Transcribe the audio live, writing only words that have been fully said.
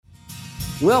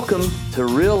Welcome to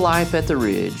Real Life at the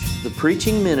Ridge, the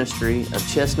preaching ministry of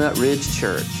Chestnut Ridge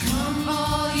Church. Come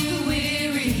all you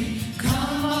weary,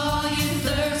 come all you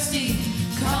thirsty,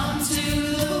 come to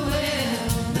the well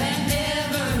that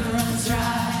never runs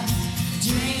dry.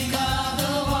 Drink of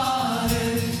the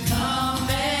water, come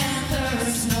and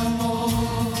thirst no more.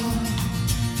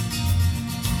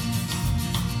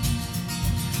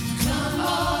 Come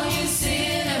all you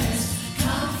sinners,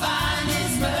 come find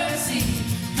His mercy,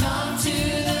 come to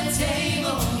the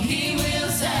table, He will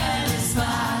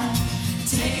satisfy.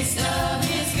 Taste of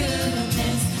His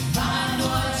goodness, find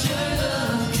what you're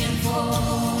looking for.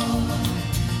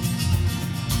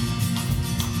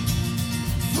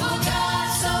 For God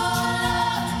so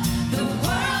loved the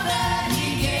world that He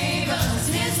gave us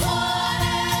His one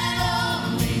and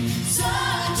only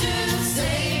Son to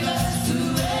save us.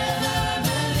 Whoever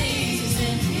believes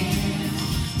in Him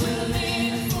will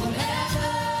live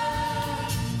forever.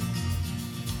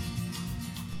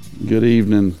 Good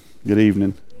evening. Good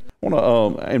evening. I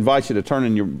want to invite you to turn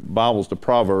in your Bibles to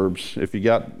Proverbs. If you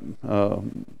got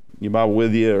your Bible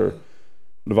with you or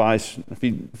device, if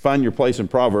you find your place in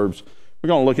Proverbs, we're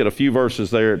going to look at a few verses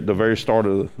there at the very start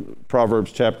of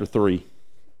Proverbs chapter 3.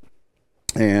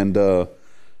 And I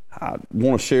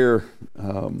want to share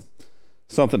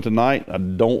something tonight. I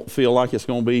don't feel like it's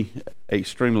going to be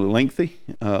extremely lengthy,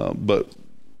 but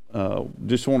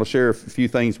just want to share a few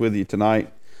things with you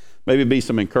tonight. Maybe be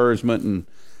some encouragement. And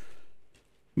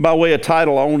by way of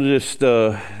title, I want to just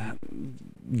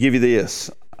give you this.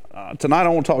 Tonight I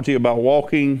want to talk to you about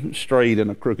walking straight in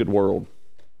a crooked world.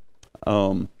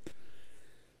 Not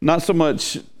so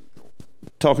much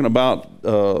talking about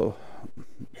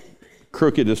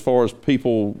crooked as far as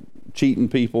people cheating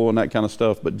people and that kind of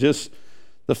stuff, but just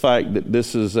the fact that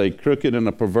this is a crooked and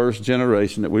a perverse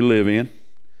generation that we live in.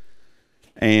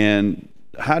 And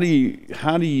how do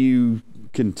you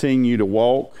continue to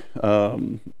walk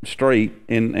straight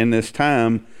in this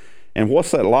time, and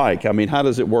what's that like? I mean, how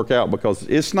does it work out? Because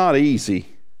it's not easy.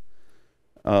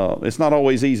 It's not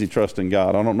always easy trusting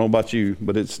God. I don't know about you,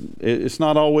 but it's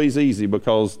not always easy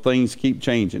because things keep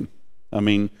changing. I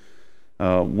mean,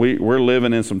 we're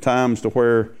living in some times to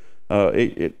where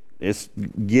it's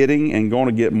getting and going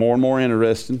to get more and more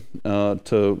interesting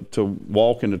to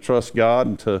walk and to trust God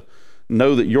and to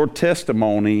know that your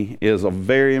testimony is a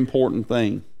very important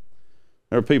thing.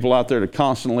 There are people out there that are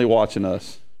constantly watching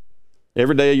us.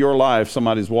 Every day of your life,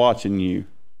 somebody's watching you.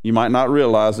 You might not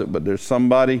realize it, but there's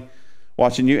somebody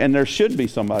watching you, and there should be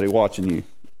somebody watching you.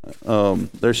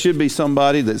 There should be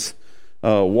somebody that's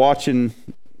watching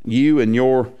you and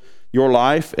your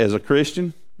life as a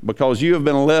Christian, because you have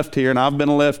been left here, and I've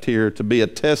been left here to be a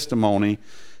testimony,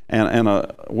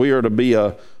 and we are to be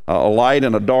a light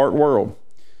in a dark world.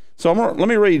 So let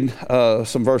me read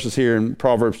some verses here in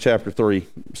Proverbs chapter 3,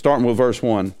 starting with verse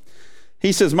 1.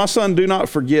 He says, "My son, do not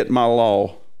forget my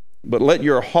law, but let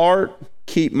your heart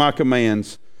keep my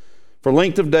commands. For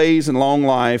length of days and long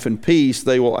life and peace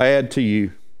they will add to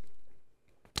you.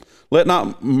 Let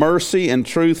not mercy and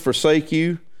truth forsake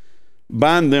you.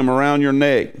 Bind them around your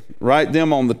neck. Write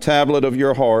them on the tablet of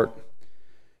your heart.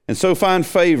 And so find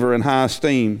favor and high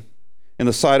esteem in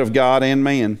the sight of God and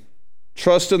man.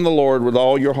 Trust in the Lord with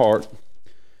all your heart,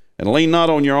 and lean not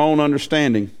on your own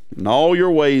understanding. In all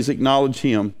your ways acknowledge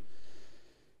Him,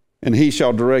 and He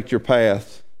shall direct your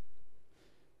path.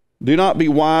 Do not be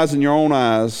wise in your own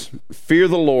eyes. Fear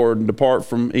the Lord and depart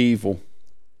from evil.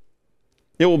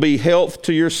 It will be health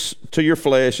to your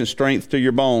flesh and strength to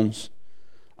your bones.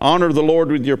 Honor the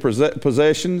Lord with your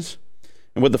possessions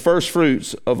and with the first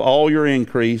fruits of all your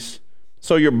increase.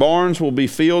 So your barns will be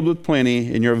filled with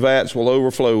plenty, and your vats will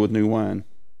overflow with new wine.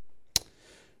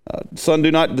 Son, do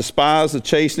not despise the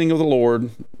chastening of the Lord,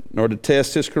 nor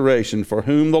detest His correction. For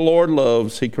whom the Lord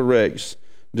loves, He corrects,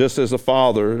 just as the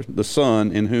Father, the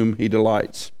Son, in whom He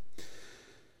delights."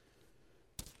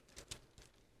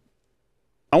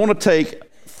 I want to take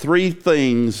three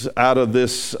things out of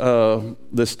this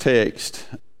text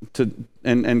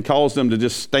and cause them to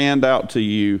just stand out to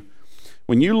you.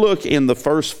 When you look in the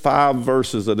first 5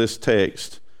 verses of this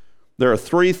text, there are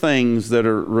 3 things that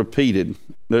are repeated.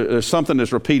 There's something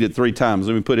that's repeated 3 times.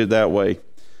 Let me put it that way.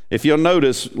 If you'll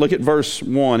notice, look at verse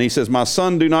 1. He says, "My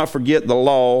son, do not forget the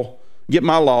law, get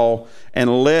my law,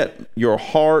 and let your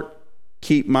heart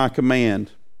keep my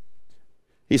command."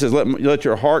 He says, let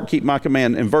your heart keep my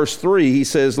command. In verse 3, he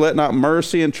says, "Let not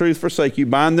mercy and truth forsake you.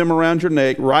 Bind them around your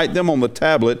neck. Write them on the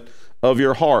tablet of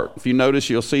your heart." If you notice,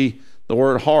 you'll see the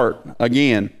word heart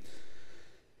again.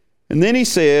 And then he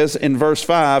says in verse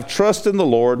 5, "Trust in the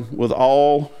Lord with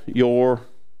all your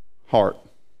heart."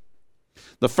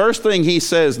 The first thing he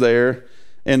says there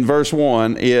in verse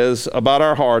 1 is about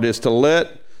our heart is to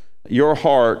let your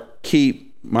heart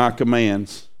keep my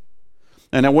commands.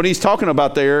 And now what he's talking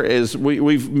about there is,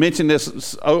 we've mentioned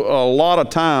this a lot of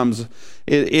times,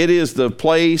 it is the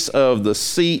place of the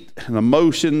seat and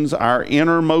emotions, our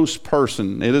innermost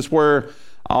person. It is where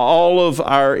all of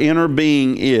our inner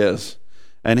being is.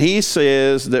 And he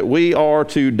says that we are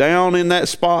to, down in that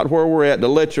spot where we're at, to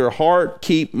let your heart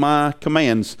keep my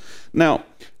commands. Now,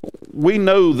 we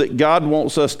know that God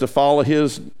wants us to follow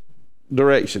his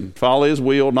direction, follow his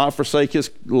will, not forsake his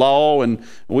law, and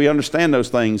we understand those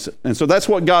things. And so that's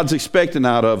what God's expecting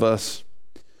out of us.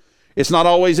 It's not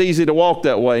always easy to walk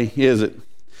that way, is it?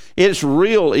 It's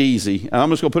real easy. I'm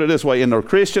just going to put it this way. In the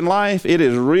Christian life, it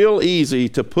is real easy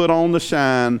to put on the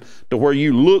shine to where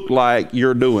you look like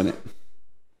you're doing it.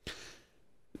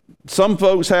 Some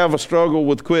folks have a struggle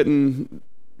with quitting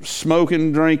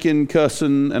smoking, drinking,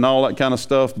 cussing, and all that kind of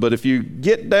stuff. But if you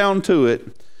get down to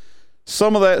it,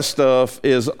 some of that stuff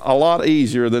is a lot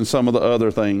easier than some of the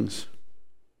other things.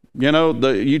 You know,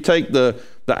 you take the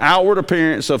outward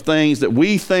appearance of things that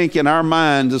we think in our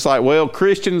minds, it's like, well,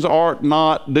 Christians ought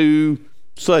not do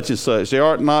such and such. They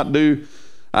ought not do.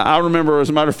 I remember, as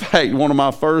a matter of fact, one of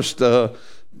my first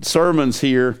sermons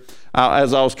here,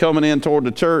 as I was coming in toward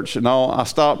the church and all, I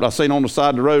stopped. I seen on the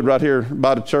side of the road right here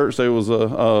by the church, there was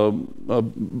a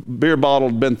beer bottle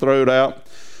had been thrown out.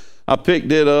 I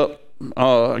picked it up.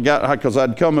 Because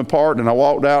I'd come and parked, and I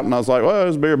walked out, and I was like, well,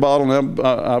 there's a beer bottle. And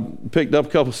I picked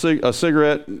up a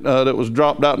cigarette that was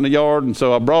dropped out in the yard, and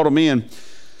so I brought them in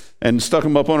and stuck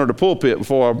them up under the pulpit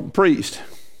before I preached.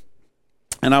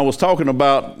 And I was talking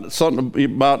about something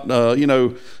about,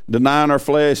 denying our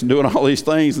flesh and doing all these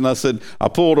things, and I said, I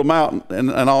pulled them out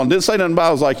and all, and didn't say nothing about it.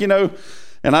 I was like,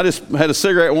 and I just had a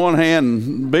cigarette in one hand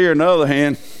and beer in the other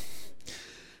hand.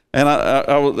 And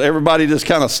everybody just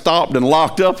kind of stopped and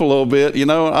locked up a little bit,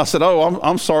 I said, oh,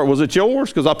 I'm sorry. Was it yours?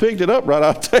 Because I picked it up right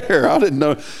out there. I didn't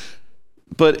know.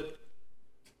 But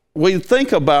we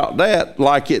think about that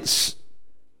like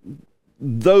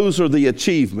those are the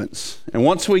achievements. And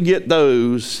once we get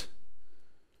those,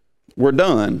 we're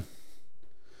done.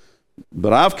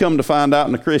 But I've come to find out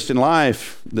in the Christian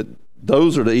life that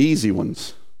those are the easy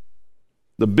ones.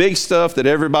 The big stuff that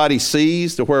everybody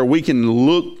sees, to where we can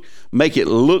make it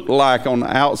look like on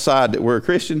the outside that we're a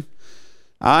Christian.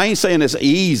 I ain't saying it's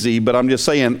easy, but I'm just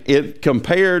saying it,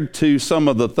 compared to some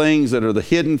of the things that are the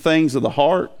hidden things of the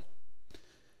heart,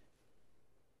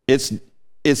 it's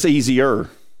easier.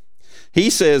 He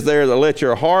says there that let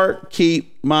your heart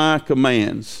keep my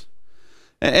commands.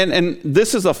 And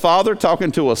this is a father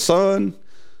talking to a son.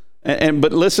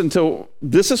 But listen to,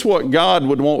 this is what God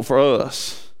would want for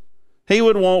us. He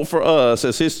would want for us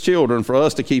as his children, for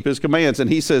us to keep his commands. And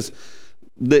he says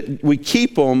that we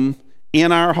keep them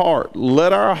in our heart.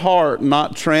 Let our heart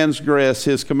not transgress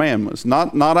his commandments.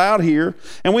 Not out here.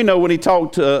 And we know when he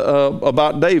talked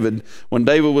about David, when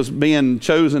David was being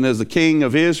chosen as the king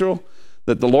of Israel,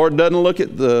 that the Lord doesn't look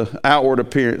at the outward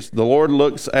appearance. The Lord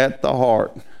looks at the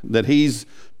heart, that he's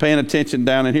paying attention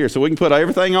down in here. So we can put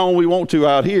everything on we want to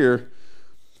out here,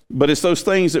 but it's those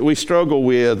things that we struggle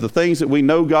with, the things that we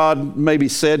know God maybe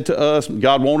said to us,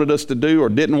 God wanted us to do or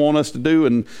didn't want us to do,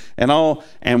 and all.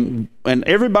 And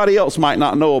everybody else might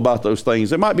not know about those things.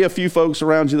 There might be a few folks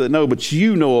around you that know, but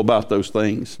you know about those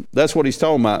things. That's what he's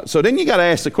talking about. So then you got to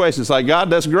ask the question, it's like, God,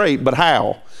 that's great, but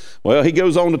how? Well, he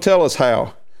goes on to tell us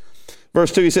how.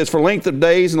 Verse 2, he says, for length of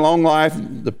days and long life,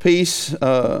 the peace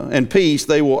and peace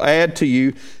they will add to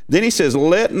you. Then he says,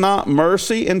 let not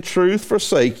mercy and truth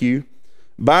forsake you.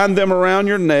 Bind them around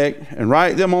your neck and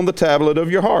write them on the tablet of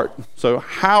your heart. So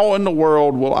how in the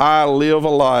world will I live a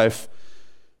life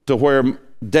to where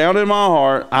down in my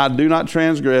heart I do not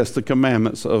transgress the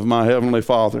commandments of my Heavenly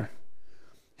Father?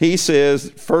 He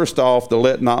says, first off, to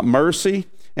let not mercy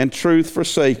and truth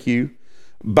forsake you.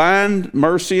 Bind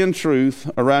mercy and truth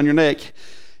around your neck.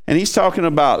 And he's talking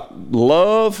about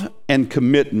love and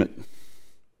commitment,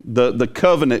 the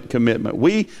covenant commitment.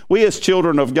 We as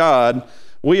children of God,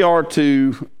 we are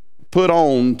to put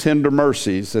on tender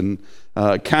mercies and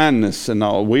kindness and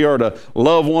all. We are to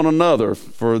love one another,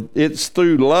 for it's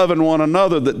through loving one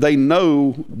another that they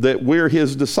know that we're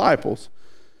his disciples.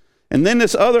 And then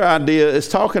this other idea is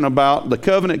talking about the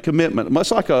covenant commitment, much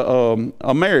like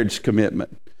a marriage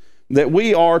commitment, that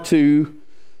we are to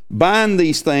bind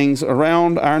these things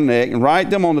around our neck and write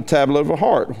them on the tablet of our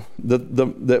heart.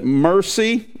 The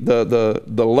mercy, the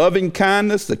loving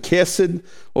kindness, the chesed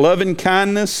loving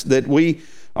kindness that we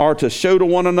are to show to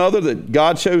one another, that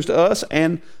God shows to us,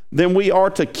 and then we are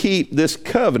to keep this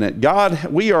covenant.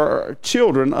 We are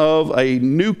children of a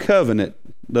new covenant.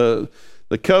 The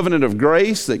The covenant of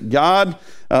grace that God,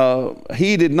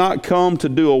 he did not come to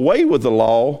do away with the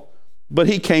law, but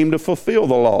he came to fulfill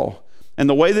the law. And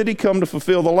the way that he come to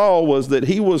fulfill the law was that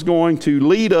he was going to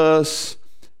lead us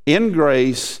in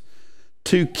grace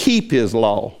to keep his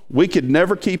law. We could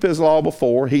never keep his law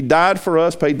before. He died for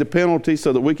us, paid the penalty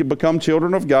so that we could become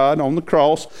children of God on the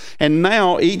cross. And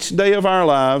now, each day of our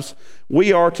lives,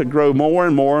 we are to grow more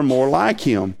and more and more like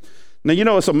him. Now, you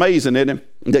know, it's amazing, isn't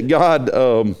it, that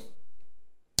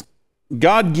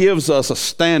God gives us a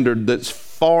standard that's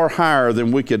far higher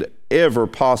than we could ever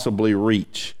possibly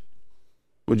reach.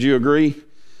 Would you agree?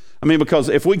 I mean, because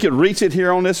if we could reach it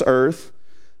here on this earth,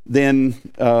 then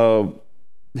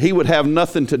he would have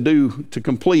nothing to do to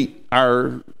complete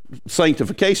our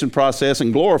sanctification process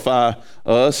and glorify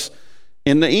us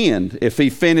in the end if we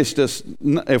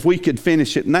could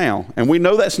finish it now. And we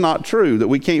know that's not true, that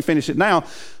we can't finish it now.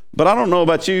 But I don't know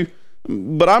about you,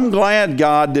 but I'm glad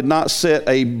God did not set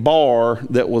a bar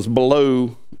that was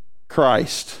below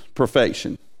Christ's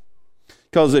perfection.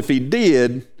 Because if he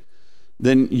did,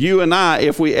 then you and I,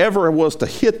 if we ever was to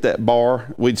hit that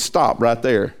bar, we'd stop right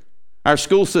there. Our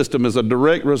school system is a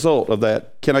direct result of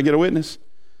that. Can I get a witness?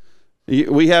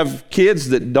 We have kids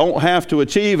that don't have to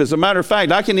achieve. As a matter of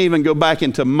fact, I can even go back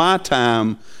into my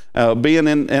time being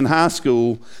in high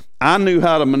school. I knew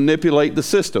how to manipulate the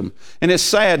system. And it's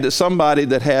sad that somebody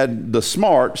that had the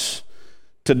smarts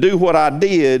to do what I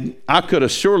did, I could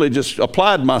have surely just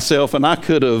applied myself and I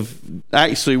could have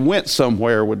actually went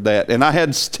somewhere with that. And I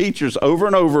had teachers over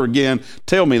and over again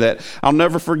tell me that. I'll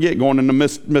never forget going into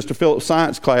Mr. Phillips'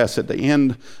 science class at the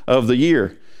end of the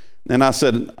year. And I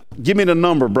said, "Give me the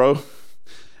number, bro."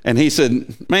 And he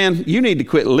said, "Man, you need to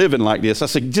quit living like this." I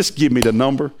said, "Just give me the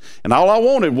number." And all I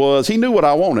wanted was, he knew what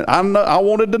I wanted. I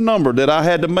wanted the number that I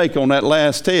had to make on that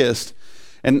last test.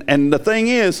 And the thing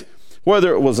is,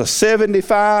 whether it was a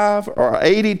 75 or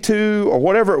 82 or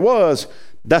whatever it was,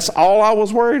 that's all I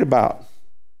was worried about,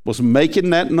 was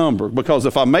making that number. Because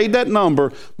if I made that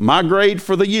number, my grade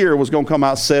for the year was going to come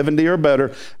out 70 or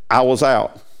better. I was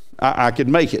out. I could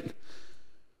make it.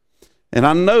 And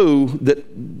I know that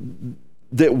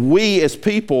we as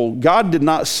people, God did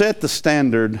not set the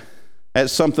standard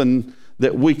at something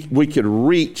that we could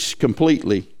reach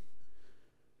completely,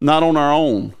 not on our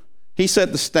own. He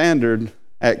set the standard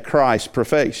at Christ's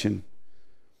perfection.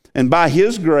 And by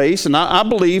his grace, and I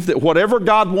believe that whatever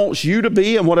God wants you to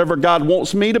be and whatever God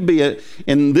wants me to be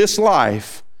in this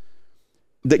life,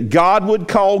 that God would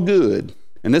call good.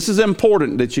 And this is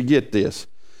important that you get this.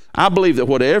 I believe that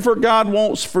whatever God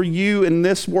wants for you in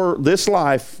this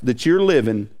life that you're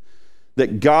living,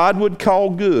 that God would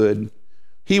call good,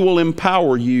 he will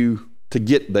empower you to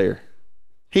get there.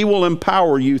 He will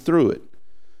empower you through it.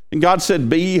 And God said,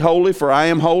 "Be ye holy, for I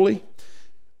am holy."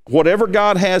 Whatever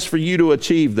God has for you to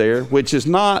achieve there, which is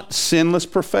not sinless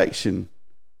perfection,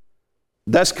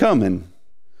 that's coming.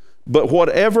 But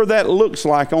whatever that looks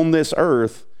like on this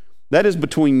earth, that is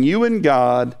between you and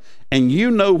God, and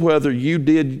you know whether you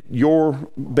did your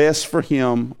best for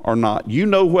him or not. You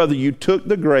know whether you took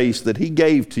the grace that he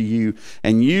gave to you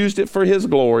and used it for his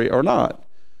glory or not.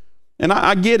 And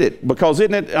I get it, because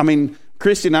isn't it, I mean,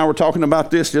 Christy and I were talking about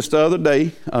this just the other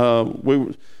day.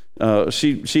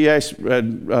 She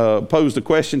had posed a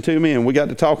question to me, and we got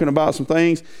to talking about some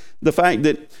things. The fact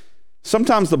that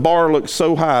sometimes the bar looks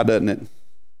so high, doesn't it,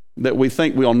 that we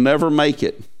think we'll never make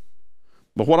it.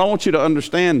 But what I want you to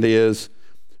understand is,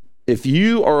 if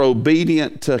you are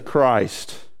obedient to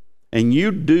Christ and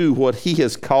you do what he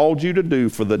has called you to do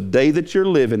for the day that you're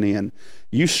living in,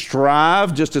 you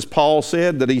strive, just as Paul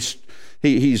said, that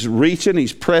he's reaching,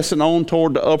 he's pressing on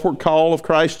toward the upward call of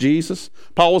Christ Jesus.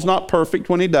 Paul was not perfect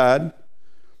when he died,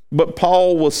 but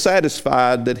Paul was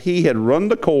satisfied that he had run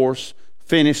the course,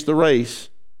 finished the race.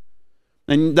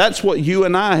 And that's what you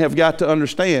and I have got to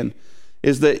understand,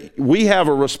 is that we have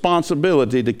a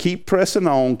responsibility to keep pressing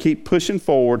on, keep pushing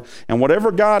forward, and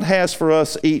whatever God has for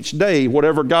us each day,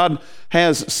 whatever God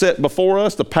has set before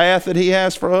us, the path that he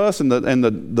has for us and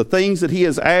the things that he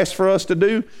has asked for us to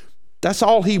do, that's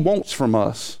all he wants from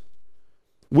us.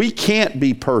 We can't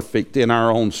be perfect in our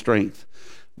own strength,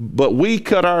 but we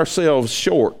cut ourselves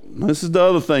short. This is the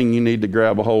other thing you need to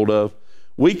grab a hold of.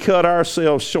 We cut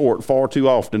ourselves short far too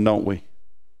often, don't we?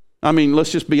 I mean,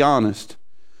 let's just be honest.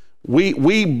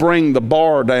 We bring the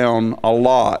bar down a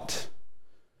lot,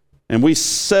 and we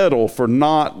settle for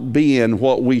not being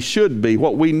what we should be,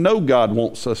 what we know God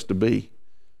wants us to be.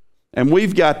 And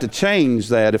we've got to change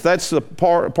that. If that's the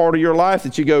part of your life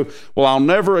that you go, "Well, I'll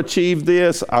never achieve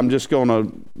this. I'm just going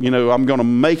to, I'm going to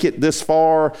make it this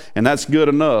far, and that's good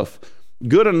enough."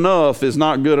 Good enough is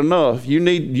not good enough.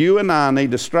 You and I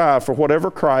need to strive for whatever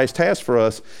Christ has for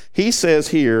us. He says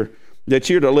here that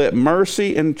you're to let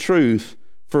mercy and truth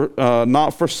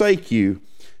not forsake you,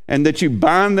 and that you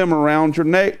bind them around your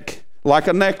neck like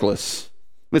a necklace.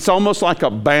 It's almost like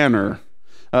a banner.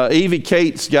 Evie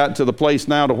Kate's got to the place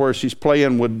now to where she's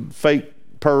playing with fake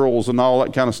pearls and all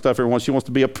that kind of stuff. Everyone, she wants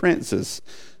to be a princess.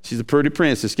 She's a pretty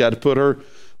princess. Got to put her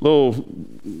little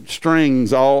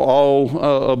strings,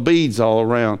 all beads all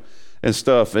around and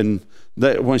stuff. And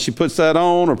that when she puts that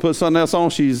on or puts something else on,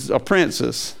 she's a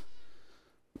princess.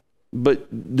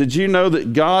 But did you know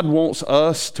that God wants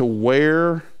us to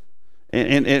wear,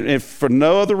 and for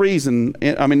no other reason,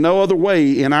 no other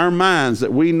way in our minds,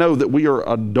 that we know that we are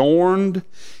adorned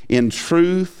in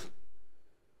truth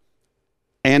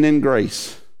and in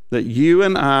grace, that you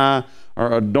and I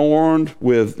are adorned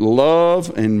with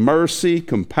love and mercy,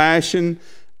 compassion,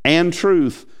 and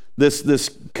truth.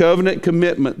 This covenant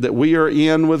commitment that we are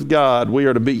in with God, we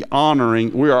are to be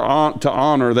honoring. We are to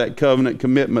honor that covenant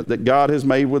commitment that God has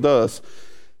made with us.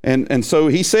 And so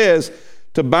he says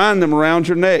to bind them around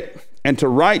your neck and to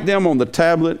write them on the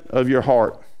tablet of your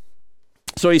heart.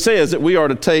 So he says that we are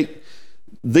to take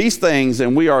these things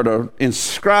and we are to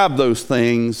inscribe those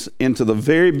things into the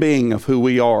very being of who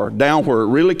we are, down where it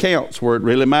really counts, where it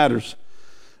really matters.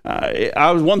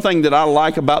 One thing that I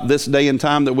like about this day and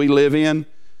time that we live in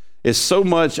is so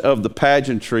much of the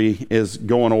pageantry is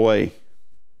going away.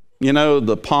 You know,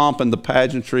 the pomp and the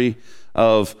pageantry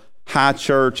of high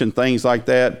church and things like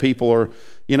that. People are,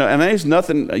 and there's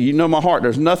nothing, my heart,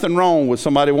 there's nothing wrong with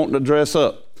somebody wanting to dress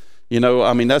up.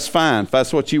 That's fine if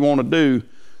that's what you want to do.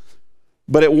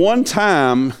 But at one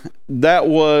time, that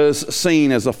was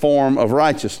seen as a form of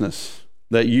righteousness.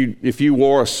 That if you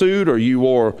wore a suit, or you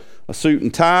wore a suit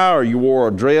and tie, or you wore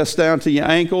a dress down to your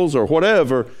ankles or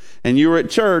whatever, and you were at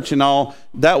church and all,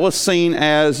 that was seen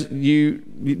as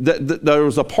there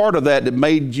was a part of that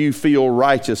made you feel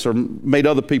righteous, or made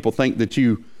other people think that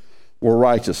you were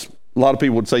righteous. A lot of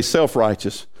people would say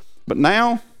self-righteous. But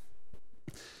now,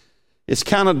 it's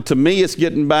kind of, to me, it's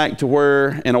getting back to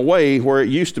where, in a way, where it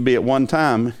used to be at one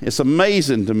time. It's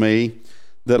amazing to me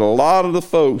that a lot of the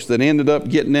folks that ended up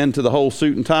getting into the whole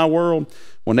suit and tie world,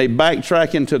 when they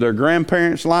backtrack into their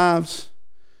grandparents' lives,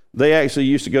 they actually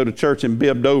used to go to church in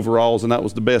bibbed overalls, and that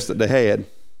was the best that they had.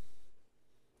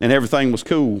 And everything was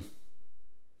cool.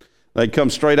 They'd come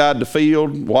straight out of the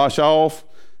field, wash off,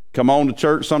 come on to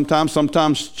church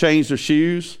sometimes change their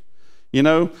shoes.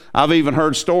 I've even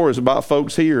heard stories about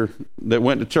folks here that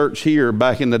went to church here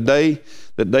back in the day,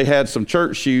 that they had some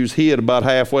church shoes hid about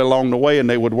halfway along the way, and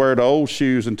they would wear the old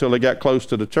shoes until they got close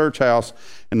to the church house,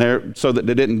 and so that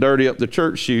they didn't dirty up the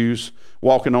church shoes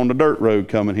walking on the dirt road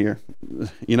coming here.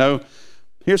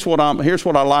 Here's what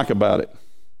I like about it.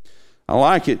 I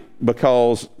like it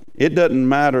because it doesn't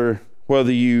matter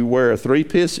whether you wear a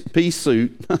three-piece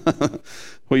suit,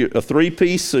 a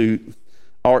three-piece suit,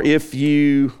 or if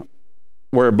you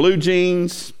wear blue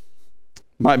jeans,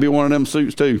 might be one of them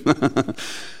suits too.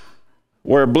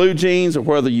 Wear blue jeans, or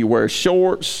whether you wear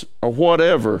shorts or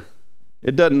whatever,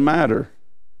 it doesn't matter.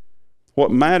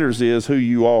 What matters is who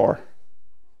you are.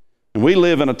 And we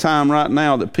live in a time right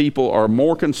now that people are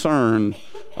more concerned,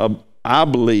 I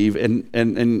believe,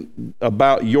 and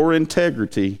about your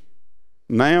integrity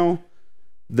now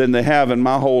than they have in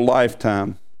my whole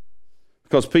lifetime.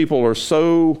 Because people are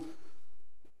so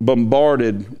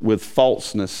bombarded with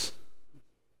falseness.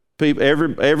 People,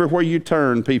 everywhere you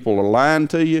turn, people are lying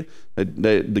to you.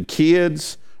 The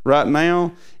kids right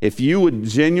now, if you would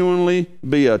genuinely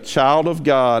be a child of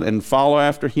God and follow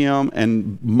after Him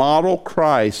and model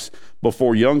Christ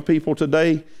before young people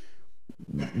today,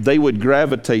 they would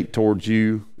gravitate towards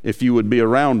you if you would be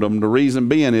around them. The reason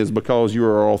being is because you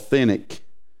are authentic.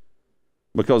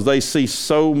 Because they see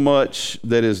so much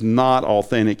that is not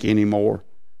authentic anymore.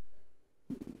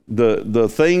 The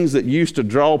things that used to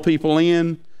draw people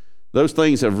in, those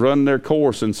things have run their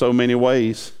course in so many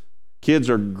ways. Kids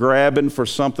are grabbing for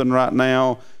something right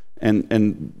now,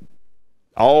 and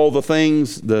all the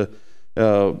things that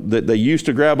they used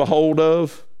to grab a hold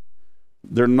of,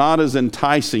 they're not as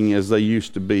enticing as they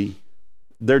used to be.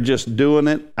 They're just doing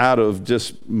it out of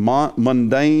just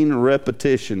mundane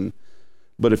repetition.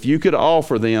 But if you could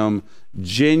offer them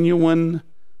genuine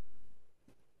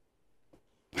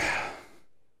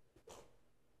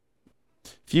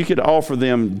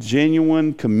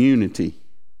community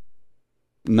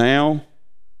now,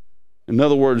 in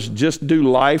other words, just do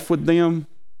life with them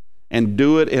and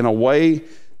do it in a way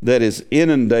that is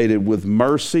inundated with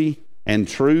mercy and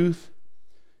truth,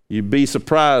 you'd be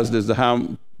surprised as to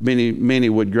how many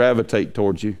would gravitate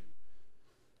towards you.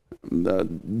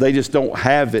 They just don't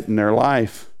have it in their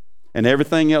life. And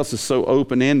everything else is so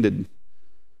open-ended.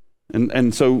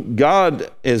 And so God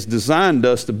has designed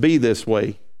us to be this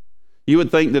way. You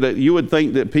would think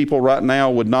that people right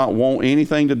now would not want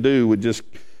anything to do with just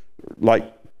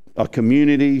like a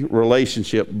community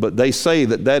relationship, but they say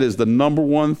that is the number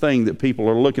one thing that people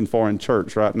are looking for in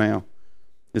church right now,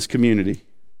 is community.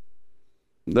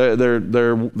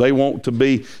 They want to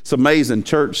be. It's amazing.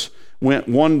 Church went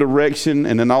one direction,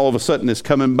 and then all of a sudden it's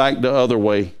coming back the other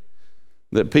way.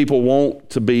 That people want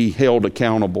to be held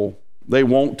accountable. They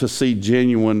want to see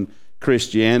genuine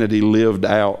Christianity lived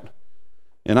out.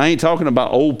 And I ain't talking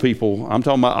about old people. I'm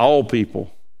talking about all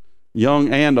people,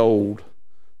 young and old.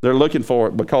 They're looking for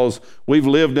it because we've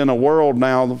lived in a world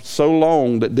now so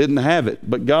long that didn't have it.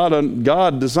 But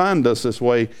God designed us this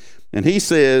way. And he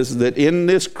says that in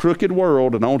this crooked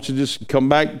world, and I want you to just come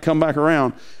back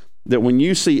around, that when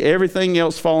you see everything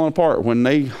else falling apart, when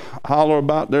they holler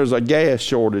about there's a gas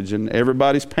shortage and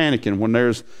everybody's panicking, when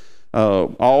there's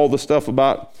all the stuff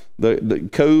about the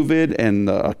COVID and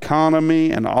the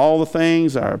economy and all the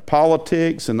things, our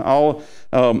politics and all.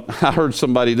 I heard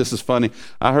somebody, this is funny,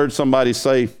 I heard somebody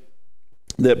say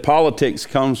that politics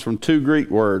comes from two Greek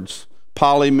words,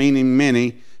 poly meaning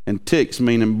many and ticks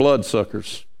meaning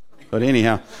bloodsuckers. But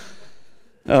anyhow,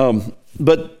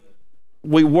 but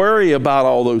we worry about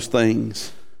all those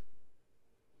things.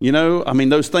 You know, I mean,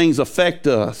 those things affect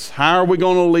us. How are we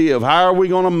going to live? How are we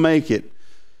going to make it?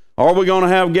 Are we going to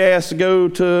have gas to go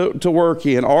to work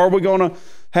in? Are we going to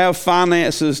have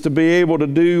finances to be able to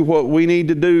do what we need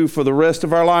to do for the rest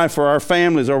of our life, for our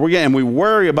families? And we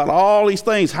worry about all these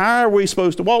things. How are we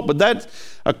supposed to walk? But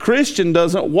a Christian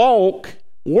doesn't walk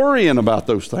worrying about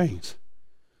those things.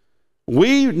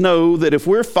 We know that if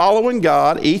we're following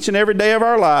God each and every day of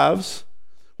our lives,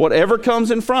 whatever comes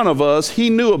in front of us, he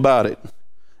knew about it.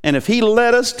 And if he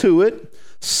led us to it,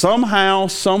 somehow,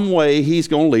 some way, he's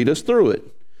going to lead us through it.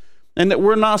 And that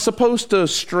we're not supposed to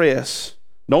stress.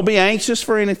 Don't be anxious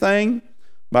for anything.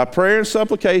 By prayer and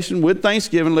supplication, with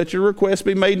thanksgiving, let your requests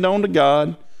be made known to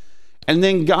God. And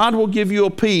then God will give you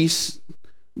a peace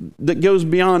that goes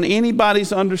beyond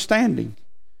anybody's understanding.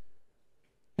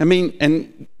 I mean,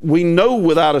 and we know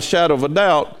without a shadow of a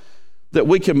doubt that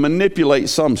we can manipulate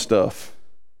some stuff.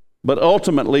 But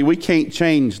ultimately, we can't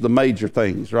change the major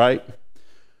things, right?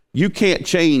 You can't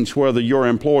change whether your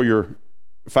employer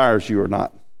fires you or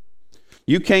not.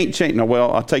 You can't change. No,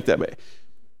 well, I'll take that back.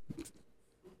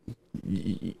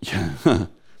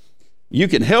 You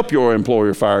can help your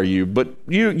employer fire you, but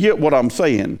you get what I'm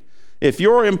saying. If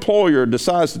your employer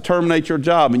decides to terminate your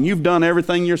job and you've done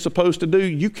everything you're supposed to do,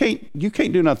 you can't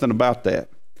do nothing about that.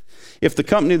 If the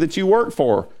company that you work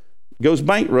for goes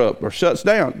bankrupt or shuts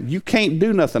down, you can't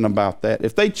do nothing about that.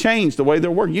 If they change the way they're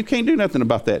working, you can't do nothing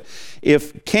about that.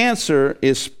 If cancer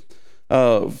is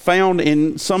found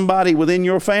in somebody within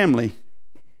your family,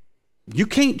 you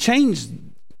can't change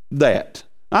that.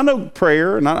 I know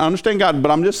prayer and I understand God, but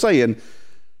I'm just saying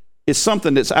it's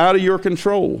something that's out of your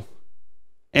control.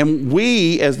 And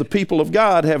we, as the people of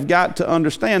God, have got to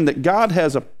understand that God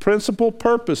has a principal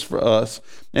purpose for us,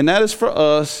 and that is for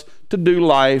us to do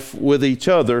life with each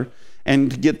other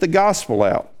and to get the gospel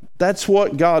out. That's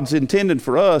what God's intended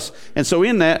for us. And so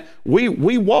in that, we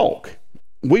walk.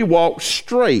 We walk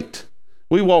straight.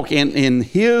 We walk in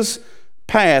his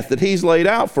path that he's laid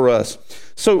out for us.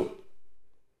 So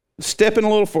stepping a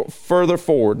little further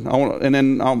forward, and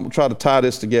then I'll try to tie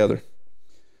this together.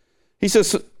 He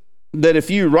says that if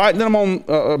you write them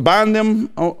bind them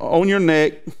on your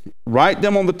neck, write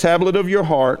them on the tablet of your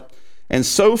heart, and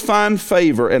so find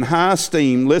favor and high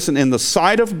esteem, listen, in the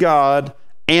sight of God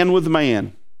and with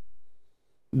man.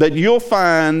 That you'll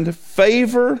find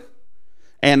favor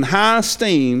and high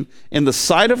esteem in the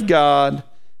sight of God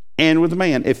and with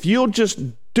man. If you'll just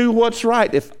do what's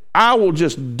right, if I will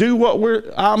just do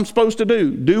what I'm supposed to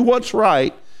do what's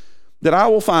right, that I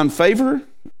will find favor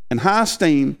and high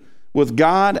esteem with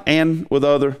God and with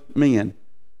other men.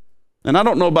 And I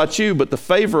don't know about you, but the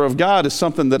favor of God is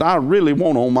something that I really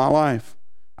want on my life.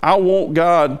 I want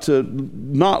God to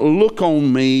not look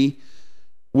on me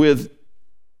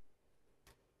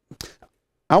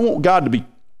I want God to be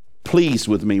pleased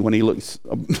with me when he looks,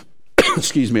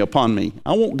 upon me.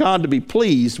 I want God to be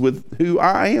pleased with who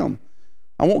I am.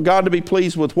 I want God to be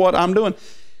pleased with what I'm doing.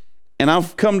 And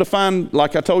I've come to find,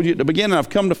 like I told you at the beginning, I've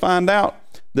come to find out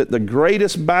that the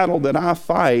greatest battle that I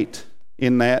fight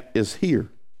in that is here.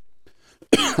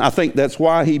 I think that's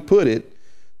why he put it,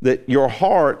 that your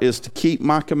heart is to keep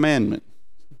my commandments,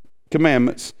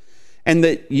 and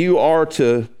that you are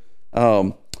to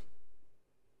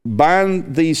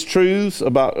bind these truths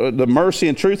about the mercy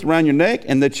and truth around your neck,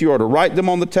 and that you are to write them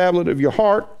on the tablet of your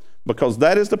heart, because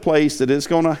that is the place that it's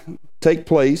going to take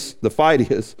place, the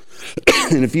fight is.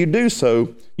 And if you do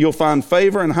so, you'll find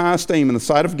favor and high esteem in the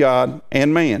sight of God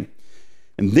and man.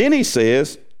 And then he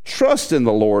says, trust in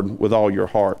the Lord with all your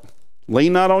heart.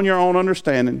 Lean not on your own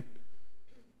understanding,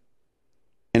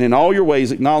 and in all your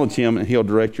ways acknowledge him, and he'll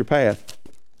direct your path.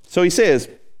 So he says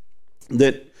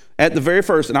that at the very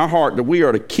first in our heart that we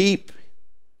are to keep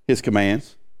his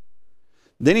commands.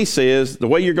 Then he says the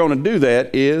way you're going to do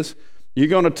that is you're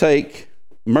going to take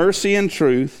mercy and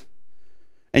truth,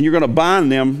 and you're going to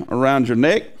bind them around your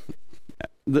neck.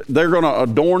 They're going to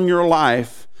adorn your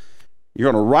life. You're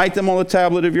going to write them on the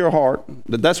tablet of your heart.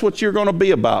 That's what you're going to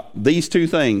be about, these two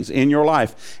things in your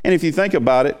life. And if you think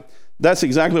about it, that's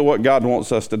exactly what God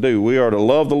wants us to do. We are to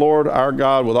love the Lord our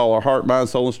God with all our heart, mind,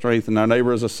 soul, and strength, and our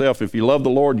neighbor as ourselves. If you love the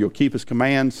Lord, you'll keep his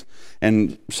commands,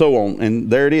 and so on. And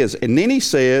there it is. And then he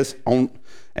says,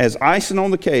 as icing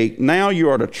on the cake, now you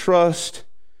are to trust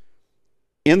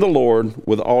in the Lord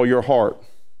with all your heart.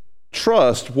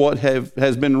 Trust what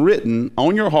has been written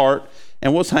on your heart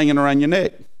and what's hanging around your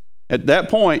neck. At that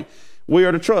point, we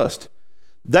are to trust.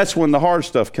 That's when the hard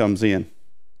stuff comes in.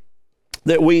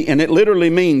 And it literally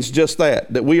means just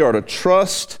that we are to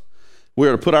trust, we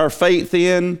are to put our faith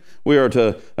in, we are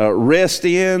to rest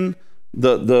in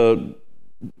the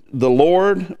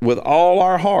Lord with all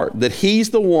our heart, that he's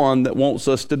the one that wants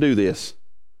us to do this.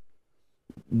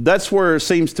 That's where it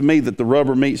seems to me that the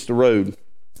rubber meets the road.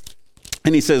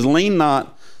 And he says, lean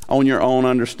not on your own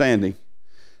understanding.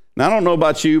 Now, I don't know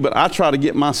about you, but I try to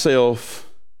get myself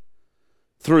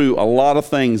through a lot of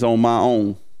things on my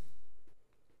own.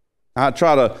 I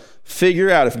try to figure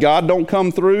out if God don't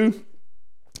come through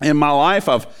in my life.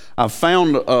 I've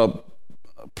found a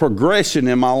progression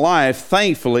in my life,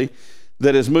 thankfully,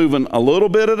 that is moving a little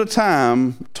bit at a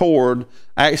time toward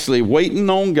actually waiting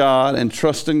on God and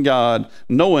trusting God,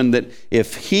 knowing that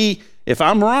if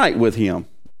I'm right with him,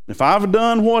 if I've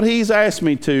done what he's asked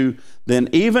me to, then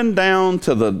even down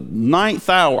to the 9th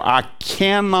hour, I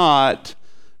cannot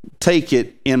take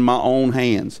it in my own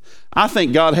hands. I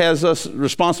think God has us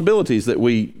responsibilities that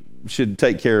we should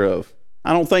take care of.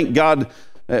 I don't think God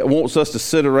wants us to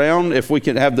sit around. If we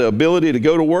can have the ability to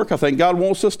go to work, I think God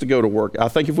wants us to go to work. I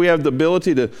think if we have the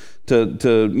ability to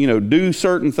do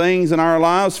certain things in our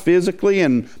lives physically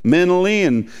and mentally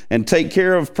and take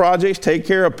care of projects, take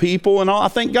care of people and all, I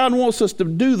think God wants us to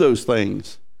do those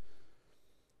things.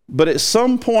 But at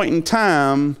some point in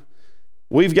time,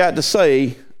 we've got to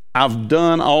say, I've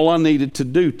done all I needed to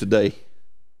do today.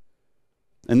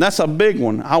 And that's a big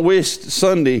one. I wished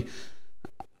Sunday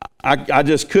I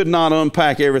just could not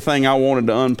unpack everything I wanted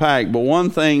to unpack. But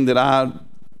one thing that I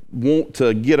want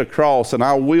to get across, and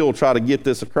I will try to get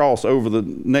this across over the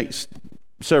next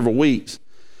several weeks,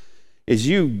 is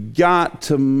you got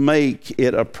to make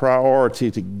it a priority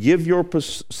to give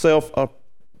yourself a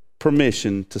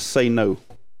permission to say no.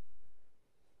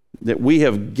 That we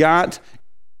have got,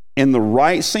 in the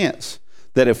right sense,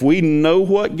 that if we know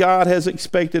what God has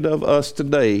expected of us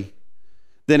today,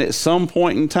 then at some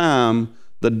point in time,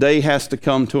 the day has to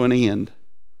come to an end.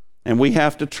 And we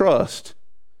have to trust.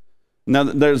 Now,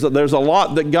 there's a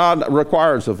lot that God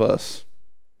requires of us.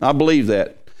 I believe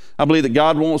that. I believe that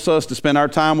God wants us to spend our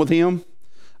time with him.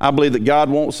 I believe that God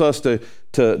wants us to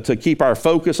keep our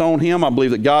focus on him. I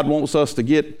believe that God wants us to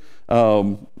get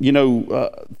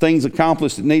things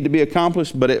accomplished that need to be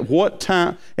accomplished. But at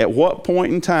what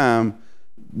point in time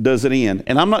does it end?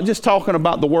 And I'm not just talking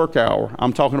about the work hour.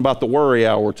 I'm talking about the worry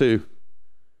hour too.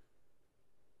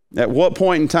 At what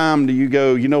point in time do you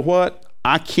go, you know what?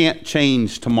 I can't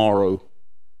change tomorrow.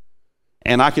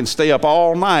 And I can stay up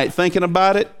all night thinking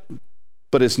about it,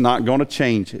 but it's not going to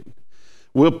change it.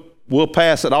 We'll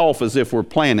pass it off as if we're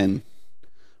planning.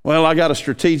 Well, I got to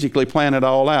strategically plan it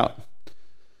all out.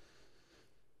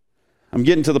 I'm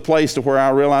getting to the place to where I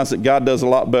realize that God does a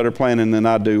lot better planning than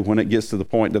I do when it gets to the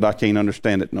point that I can't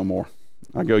understand it no more.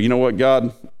 I go, you know what,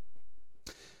 God?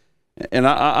 And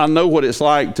I know what it's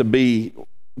like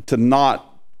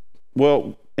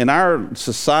in our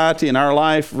society, in our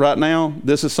life right now,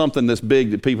 this is something that's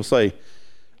big that people say,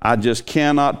 I just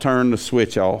cannot turn the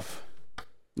switch off.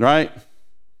 Right?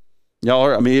 Y'all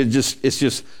are, it's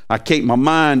just, my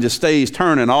mind just stays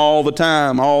turning all the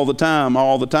time.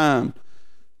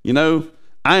 You know,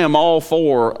 I am all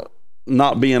for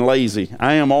not being lazy.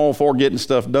 I am all for getting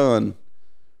stuff done.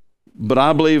 But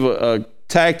I believe a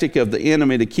tactic of the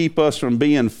enemy to keep us from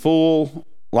being full,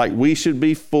 like we should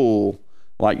be full,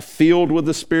 like filled with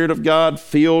the Spirit of God,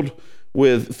 filled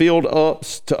with filled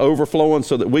ups to overflowing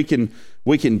so that we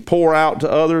can pour out to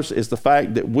others is the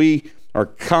fact that we are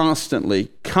constantly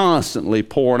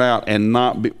pouring out and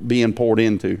not being poured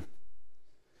into.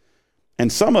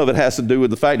 And some of it has to do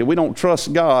with the fact that we don't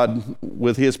trust God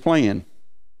with his plan.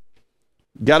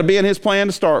 Got to be in his plan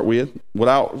to start with,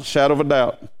 without a shadow of a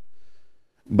doubt.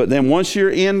 But then once you're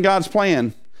in God's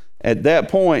plan, at that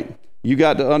point, you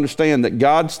got to understand that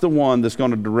God's the one that's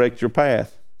going to direct your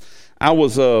path. I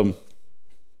was, don't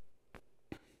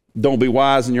be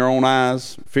wise in your own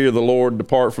eyes, fear the Lord,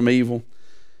 depart from evil.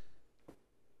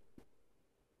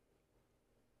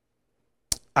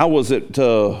 I was at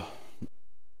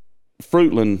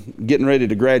Fruitland getting ready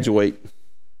to graduate.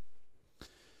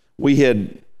 We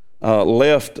had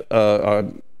left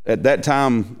at that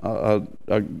time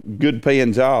a good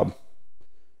paying job,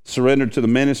 surrendered to the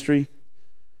ministry.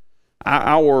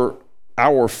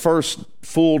 Our first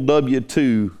full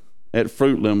W-2 at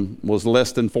Fruitland was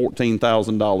less than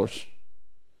 $14,000.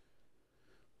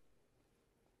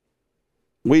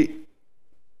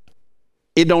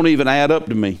 It don't even add up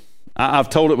to me. I've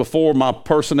told it before. My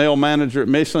personnel manager at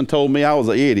Michelin told me I was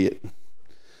an idiot.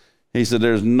 He said,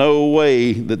 there's no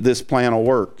way that this plan will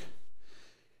work.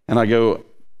 And I go,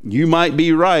 you might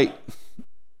be right,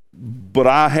 but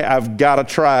I've got to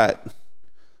try it,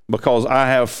 because I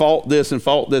have fought this and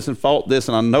fought this and fought this,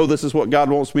 and I know this is what God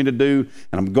wants me to do,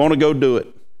 and I'm going to go do it.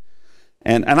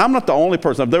 And I'm not the only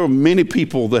person. There were many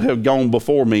people that have gone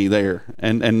before me there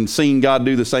and seen God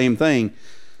do the same thing.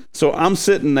 So I'm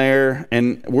sitting there,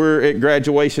 and we're at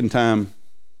graduation time.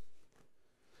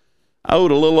 I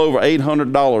owed a little over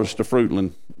 $800 to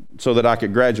Fruitland so that I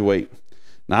could graduate.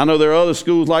 Now, I know there are other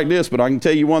schools like this, but I can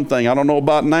tell you one thing. I don't know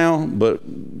about now, but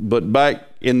back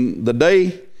in the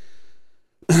day,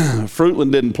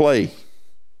 Fruitland didn't play.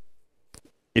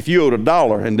 If you owed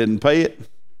 $1 and didn't pay it,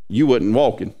 you wasn't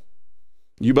walking.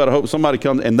 You better hope somebody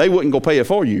comes, and they wouldn't go pay it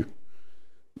for you.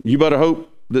 You better hope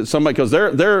that somebody, because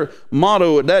their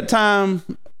motto at that time,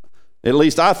 at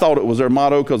least I thought it was their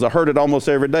motto because I heard it almost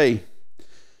every day.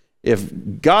 If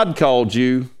God called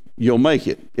you, you'll make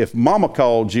it. If mama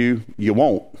called you, you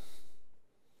won't.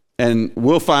 And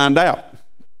we'll find out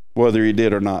whether he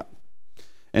did or not.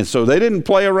 And so they didn't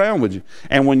play around with you.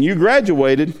 And when you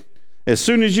graduated, as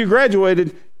soon as you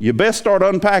graduated, you best start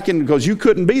unpacking, because you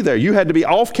couldn't be there. You had to be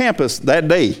off campus that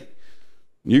day.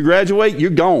 You graduate,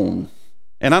 you're gone.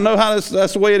 And I know how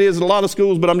that's the way it is in a lot of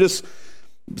schools, but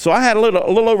so I had a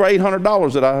little over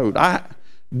 $800 that I owed. I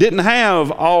didn't have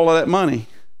all of that money.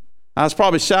 I was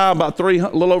probably shy about a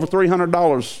little over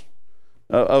 $300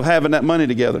 of having that money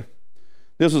together.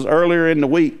 This was earlier in the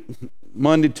week,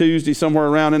 Monday, Tuesday, somewhere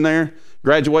around in there.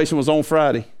 Graduation was on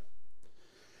Friday.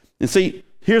 And see,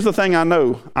 here's the thing I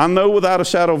know. I know without a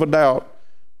shadow of a doubt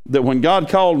that when God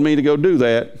called me to go do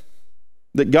that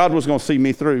God was going to see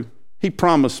me through. He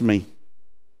promised me.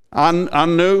 I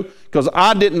knew, because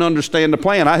I didn't understand the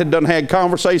plan. I had had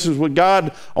conversations with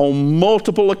God on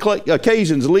multiple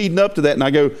occasions leading up to that, and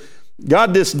I go,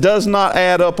 God, this does not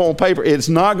add up on paper. It's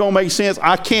not going to make sense.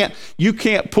 You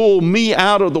can't pull me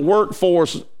out of the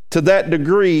workforce to that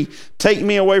degree, take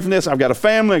me away from this. I've got a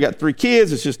family, I've got 3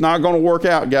 kids. It's just not going to work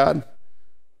out, God.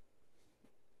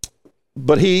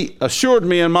 But he assured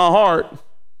me in my heart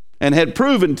and had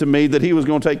proven to me that he was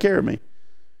going to take care of me.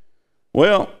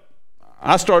 Well,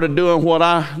 I started doing what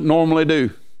I normally do,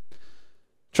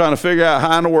 trying to figure out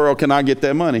how in the world can I get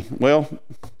that money. Well,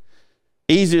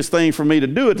 easiest thing for me to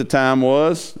do at the time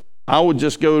was I would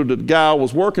just go to the guy I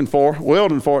was welding for at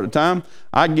the time.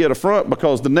 I can get a front,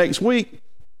 because the next week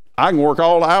I can work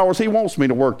all the hours he wants me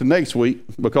to work the next week,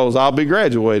 because I'll be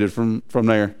graduated from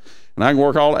there. And I can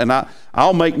work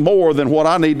I'll make more than what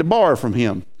I need to borrow from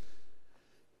him.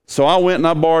 So I went and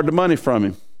I borrowed the money from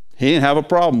him. He didn't have a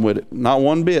problem with it, not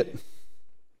one bit.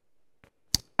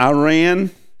 I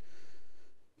ran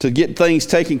to get things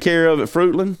taken care of at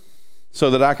Fruitland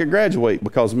so that I could graduate,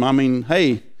 because,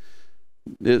 hey,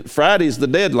 Friday's the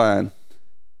deadline.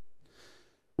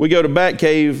 We go to Bat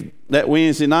Cave that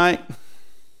Wednesday night,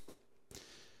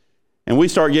 and we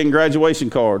start getting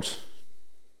graduation cards.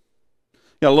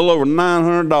 Got a little over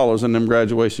 $900 in them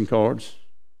graduation cards.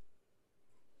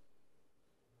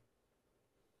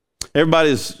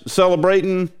 Everybody's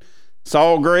celebrating. It's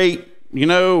all great,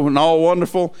 and all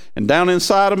wonderful. And down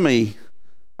inside of me,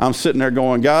 I'm sitting there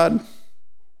going, God,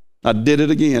 I did it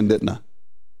again, didn't I?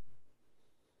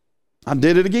 I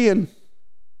did it again.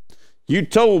 You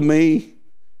told me.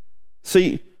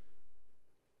 See,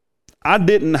 I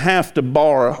didn't have to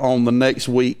borrow on the next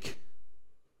week,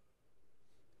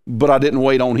 but I didn't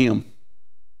wait on him.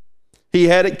 He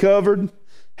had it covered,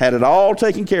 had it all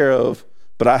taken care of,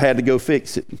 but I had to go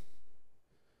fix it.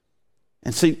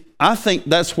 And see, I think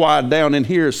that's why down in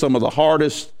here some of the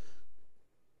hardest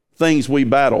things we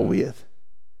battle with.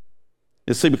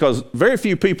 You see, because very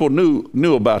few people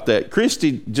knew about that.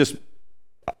 Christy just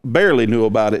barely knew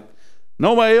about it.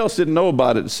 Nobody else didn't know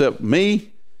about it except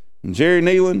me and Jerry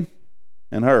Nealon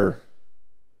and her.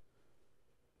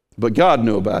 But God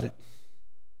knew about it.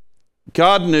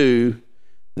 God knew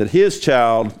that his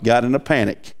child got in a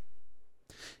panic.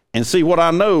 And see, what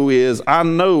I know is, I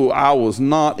know I was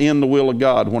not in the will of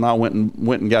God when I went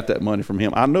and got that money from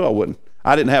him. I knew I wouldn't.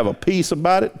 I didn't have a peace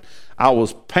about it. I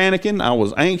was panicking. I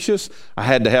was anxious. I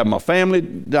had to have my family.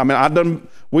 I mean,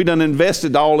 we done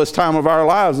invested all this time of our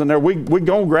lives in there. We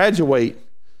gonna graduate.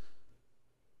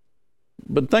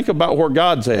 But think about where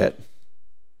God's at.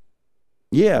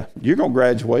 Yeah, you're gonna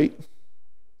graduate.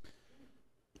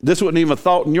 This wasn't even a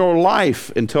thought in your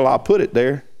life until I put it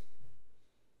there.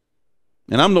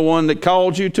 And I'm the one that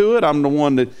called you to it. I'm the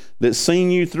one that's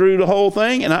seen you through the whole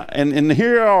thing. And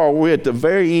here are we at the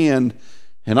very end,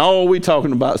 and all we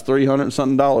talking about is $300 and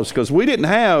something, because we didn't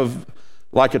have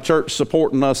like a church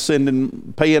supporting us,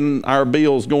 paying our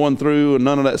bills, going through, and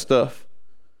none of that stuff.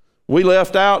 We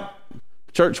left out.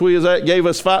 Church we was at gave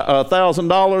us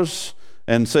 $1,000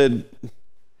 and said,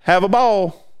 have a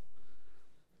ball.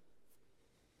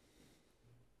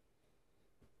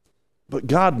 But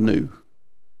God knew.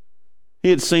 He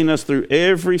had seen us through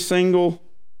every single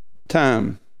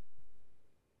time.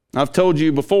 I've told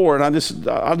you before, and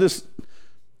I'll just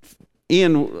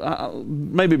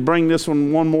maybe bring this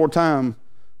one more time,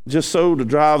 just so to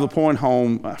drive the point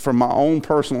home from my own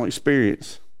personal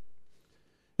experience.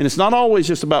 And it's not always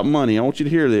just about money. I want you to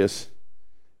hear this.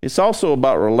 It's also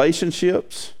about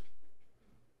relationships.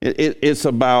 It's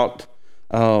about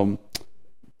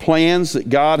plans that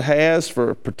God has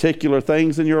for particular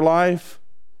things in your life.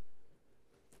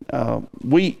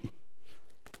 We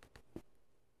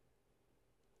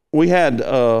had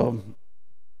a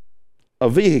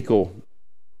vehicle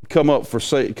come up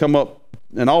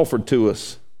and offered to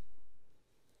us.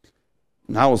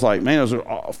 And I was like, man, it was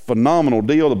a phenomenal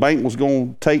deal. The bank was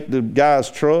going to take the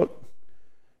guy's truck.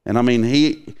 And I mean,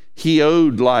 he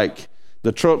owed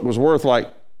the truck was worth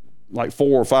like $4,000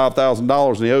 or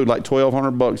 $5,000, and he owed like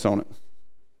 $1,200 on it.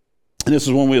 And this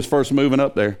is when we was first moving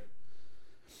up there.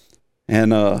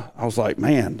 And I was like,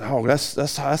 man,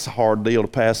 that's a hard deal to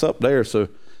pass up there. So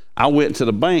I went to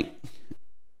the bank,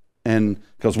 and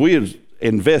because we had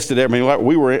invested everything,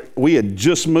 we had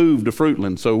just moved to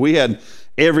Fruitland, so we had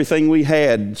everything we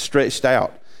had stretched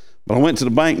out. But I went to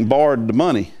the bank and borrowed the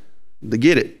money to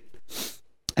get it,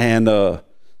 and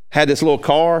had this little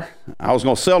car. I was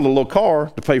going to sell the little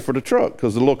car to pay for the truck,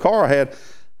 because the little car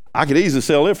I could easily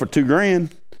sell it for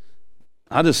 $2,000.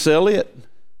 I just sell it.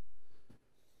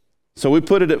 So we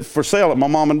put it for sale at my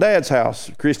mom and dad's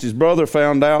house. Christy's brother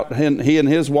found out he and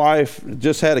his wife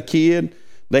just had a kid.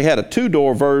 They had a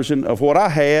 2-door version of what I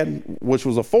had, which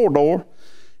was a 4-door,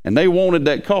 and they wanted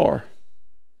that car.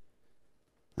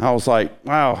 I was like,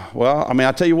 wow, well, I mean,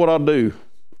 I tell you what I'll do.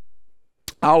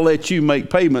 I'll let you make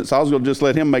payments. I was going to just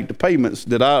let him make the payments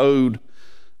that I owed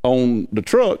on the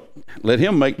truck. Let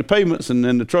him make the payments, and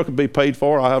then the truck would be paid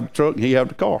for. I have the truck, and he have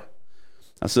the car.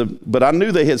 I said, but I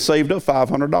knew they had saved up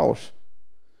 $500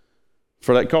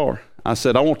 for that car. I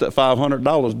said, I want that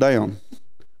 $500 down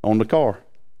on the car.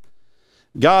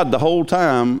 God, the whole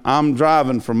time, I'm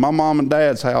driving from my mom and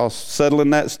dad's house, settling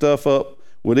that stuff up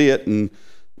with it, and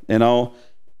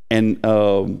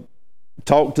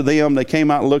talked to them. They came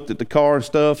out and looked at the car and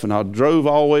stuff, and I drove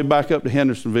all the way back up to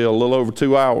Hendersonville, a little over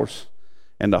 2 hours.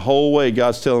 And the whole way,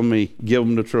 God's telling me, give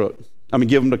them the car.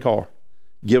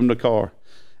 Give them the car.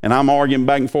 And I'm arguing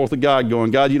back and forth with God, going,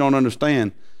 God, you don't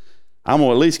understand. I'm going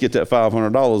to at least get that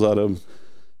 $500 out of them.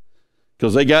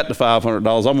 Because they got the $500. I'm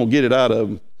going to get it out of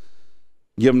them.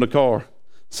 Give them the car.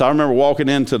 So I remember walking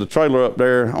into the trailer up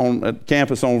there at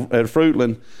campus at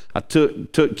Fruitland. I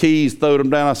took keys, throwed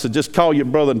them down. I said, just call your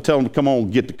brother and tell him to come on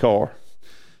and get the car.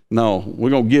 No,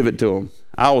 we're going to give it to him.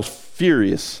 I was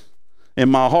furious in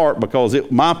my heart because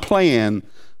my plan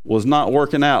was not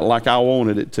working out like I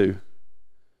wanted it to.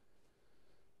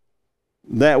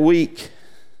 That week,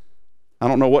 I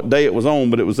don't know what day it was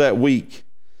on, but it was that week.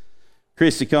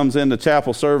 Christy comes into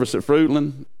chapel service at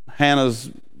Fruitland.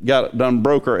 Hannah's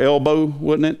broke her elbow,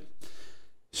 wouldn't it?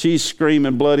 She's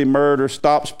screaming bloody murder,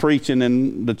 stops preaching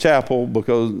in the chapel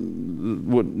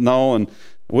and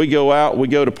we go out, we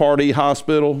go to Pardee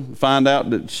Hospital, find out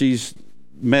that she's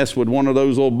messed with one of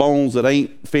those little bones that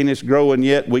ain't finished growing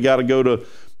yet. We got to go to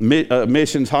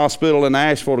Missions Hospital in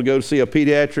Asheville to go see a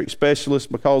pediatric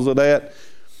specialist because of that.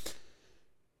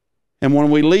 And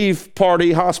when we leave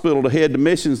Pardee Hospital to head to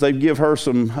Missions, they give her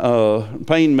some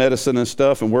pain medicine and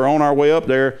stuff, and we're on our way up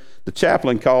there. The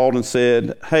chaplain called and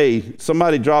said, hey,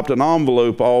 somebody dropped an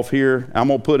envelope off here. I'm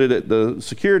going to put it at the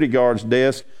security guard's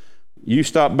desk. You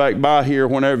stop back by here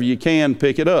whenever you can,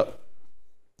 pick it up.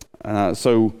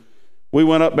 So we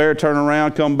went up there, turned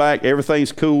around, come back.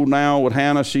 Everything's cool now with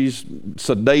Hannah. She's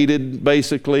sedated,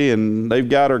 basically, and they've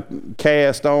got her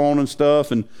cast on and stuff.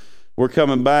 And we're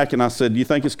coming back, and I said, do you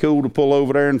think it's cool to pull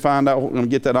over there and find out, we're going to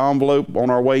get that envelope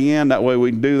on our way in? That way we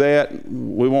can do that.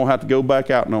 We won't have to go back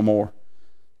out no more.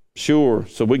 Sure.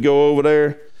 So we go over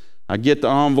there. I get the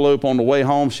envelope on the way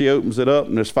home. She opens it up,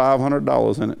 and there's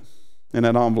 $500 in it, in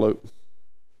that envelope.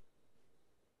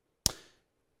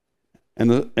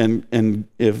 And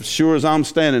if sure as I'm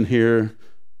standing here,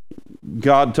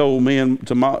 God told me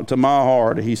to my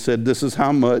heart, he said, this is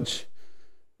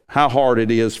how hard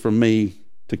it is for me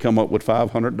to come up with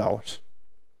 $500.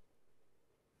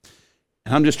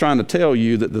 And I'm just trying to tell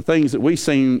you that the things that we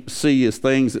see as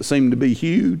things that seem to be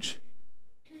huge,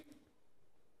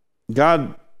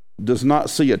 God does not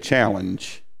see a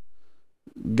challenge.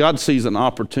 God sees an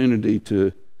opportunity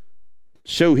to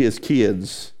show his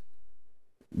kids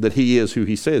that he is who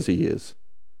he says he is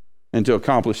and to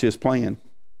accomplish his plan.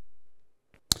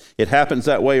 It happens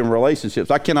that way in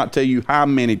relationships. I cannot tell you how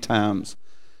many times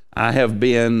I have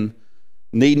been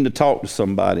needing to talk to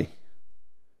somebody,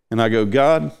 and I go,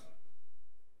 God,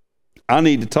 I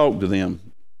need to talk to them.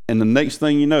 And the next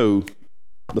thing you know,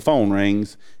 the phone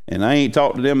rings, and I ain't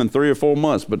talked to them in 3 or 4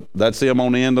 months, but that's them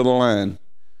on the end of the line.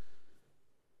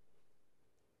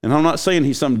 And I'm not saying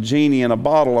he's some genie in a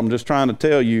bottle. I'm just trying to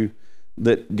tell you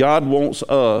that God wants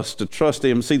us to trust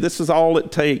him. See, this is all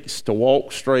it takes to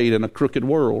walk straight in a crooked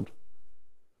world.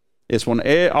 It's when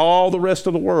all the rest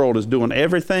of the world is doing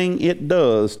everything it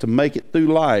does to make it through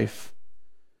life.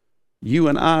 You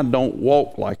and I don't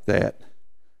walk like that.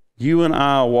 You and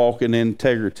I walk in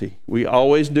integrity. We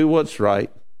always do what's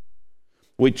right.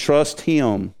 We trust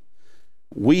him.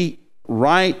 We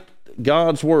write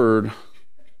God's word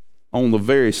on the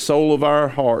very soul of our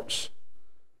hearts.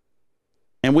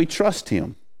 And we trust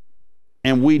him.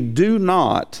 And we do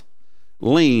not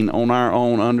lean on our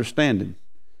own understanding.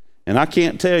 And I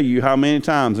can't tell you how many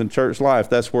times in church life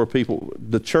that's where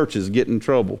the churches get in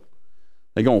trouble.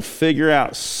 They're going to figure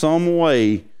out some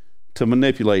way to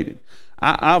manipulate it.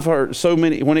 I've heard so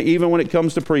many, even when it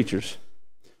comes to preachers.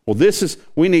 Well,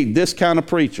 we need this kind of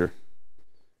preacher.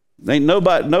 Ain't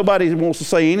nobody wants to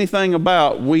say anything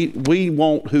about we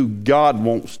want who God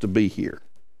wants to be here.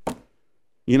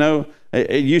 You know,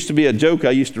 it used to be a joke.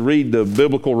 I used to read the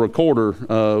Biblical Recorder,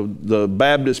 the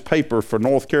Baptist paper for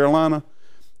North Carolina,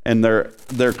 and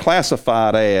their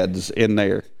classified ads in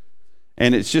there.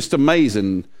 And it's just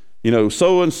amazing. You know,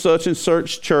 so and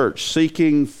such church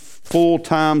seeking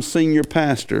full-time senior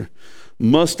pastor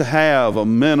must have a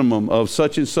minimum of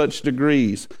such and such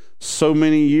degrees, so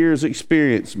many years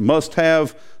experience, must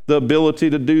have the ability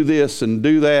to do this and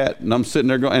do that. And I'm sitting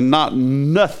there going,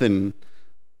 and nothing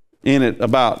in it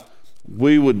about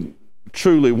we would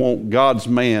truly want God's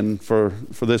man for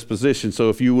this position. So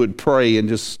if you would pray and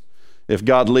just, if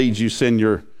God leads you, send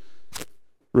your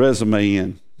resume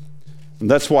in. And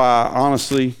that's why,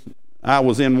 honestly, I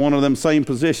was in one of them same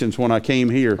positions when I came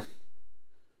here.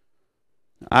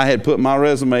 I had put my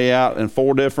resume out in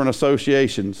 4 different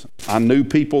associations. I knew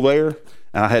people there.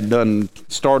 I had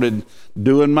started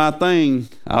doing my thing.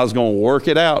 I was going to work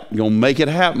it out, going to make it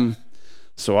happen.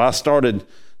 So I started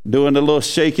doing the little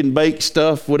shake and bake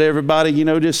stuff with everybody, you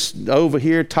know, just over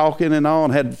here talking and all,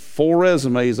 and had 4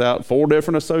 resumes out, 4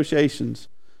 different associations.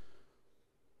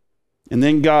 And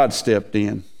then God stepped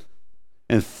in.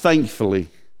 And thankfully,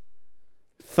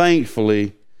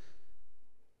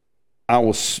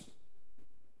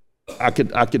 I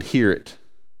could hear it.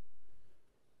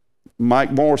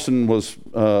 Mike Morrison was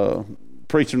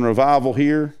preaching revival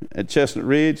here at Chestnut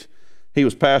Ridge. He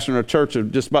was pastoring a church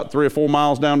of just about 3 or 4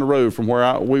 miles down the road from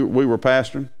where we were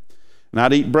pastoring. And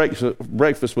I'd eat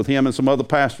breakfast with him and some other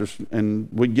pastors, and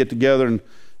we'd get together, and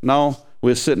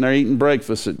we were sitting there eating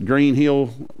breakfast at Green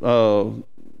Hill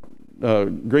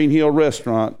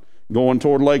Restaurant going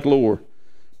toward Lake Lure.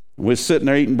 We were sitting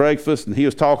there eating breakfast, and he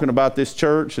was talking about this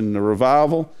church and the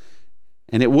revival,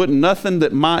 and it wasn't nothing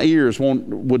that my ears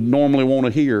would normally want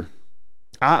to hear.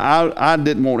 I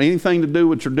didn't want anything to do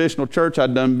with traditional church.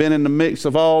 I'd done been in the mix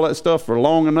of all that stuff for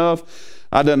long enough.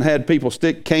 I done had people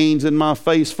stick canes in my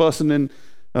face fussing in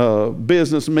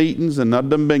business meetings, and I'd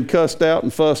done been cussed out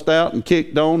and fussed out and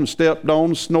kicked on and stepped on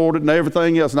and snorted and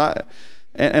everything else.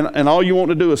 And all you want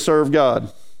to do is serve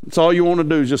God. It's all you want to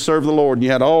do is just serve the Lord. And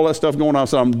you had all that stuff going on.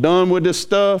 So I'm done with this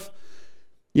stuff.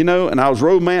 You know, and I was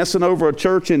romancing over a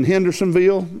church in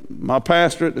Hendersonville. My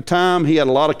pastor at the time, he had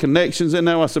a lot of connections in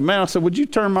there. I said, man, would you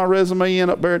turn my resume in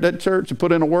up there at that church and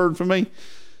put in a word for me?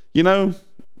 You know,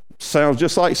 sounds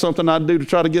just like something I'd do to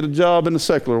try to get a job in the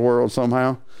secular world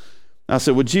somehow. I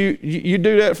said, would you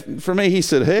do that for me? He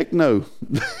said, heck no.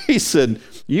 He said,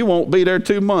 you won't be there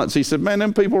 2 months. He said, man,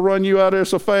 them people run you out there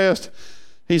so fast.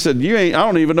 He said, I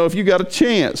don't even know if you got a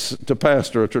chance to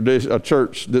pastor a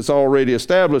church that's already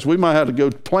established. We might have to go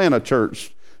plant a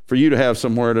church for you to have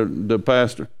somewhere to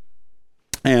pastor.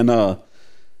 And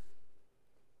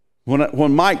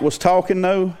when Mike was talking,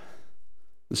 though,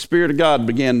 the Spirit of God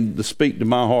began to speak to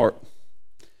my heart.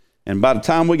 And by the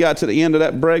time we got to the end of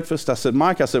that breakfast, I said,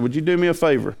 Mike, would you do me a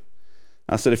favor?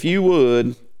 I said, if you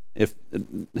would, if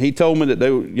he told me that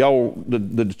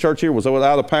the church here was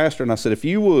without a pastor, and I said, if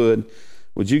you would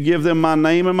you give them my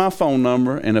name and my phone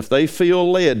number, and if they feel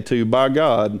led to by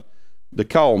God to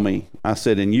call me, I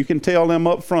said, and you can tell them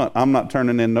up front, I'm not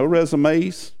turning in no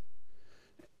resumes,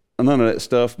 none of that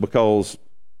stuff, because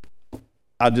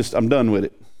I'm done with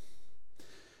it.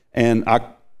 And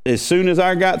as soon as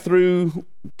I got through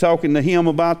talking to him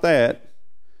about that,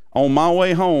 on my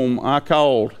way home, I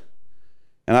called,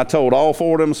 and I told all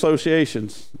 4 of them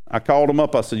associations. I called them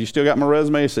up. I said, you still got my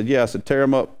resume? He said, yeah. I said, tear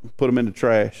them up, put them in the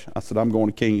trash. I said, I'm going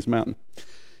to Kings Mountain.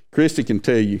 Christy can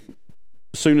tell you,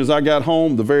 as soon as I got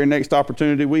home, the very next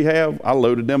opportunity we have, I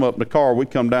loaded them up in the car. We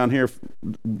come down here.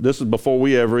 This is before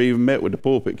we ever even met with the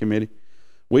pulpit committee.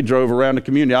 We drove around the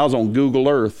community. I was on Google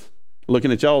Earth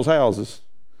looking at y'all's houses.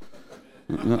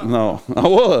 No, I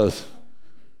was.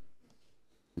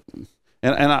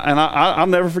 And I'll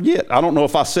never forget. I don't know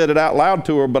if I said it out loud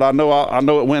to her, but I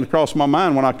know it went across my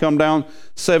mind when I come down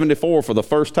 74 for the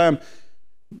first time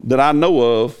that I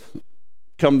know of.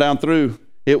 Come down through,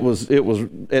 it was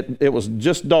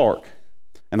just dark,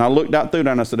 and I looked out through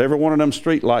there and I said, every one of them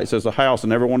street lights is a house,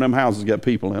 and every one of them houses got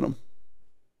people in them.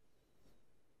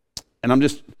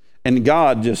 And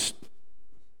God just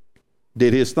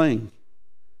did His thing,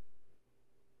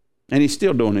 and He's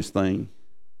still doing His thing.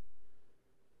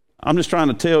 I'm just trying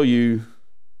to tell you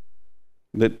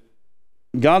that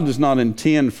God does not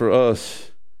intend for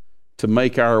us to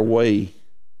make our way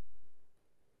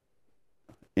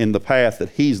in the path that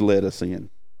He's led us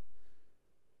in.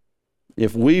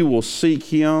 If we will seek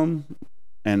Him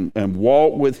and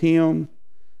walk with Him,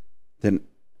 then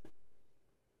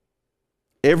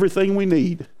everything we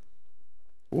need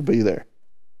will be there.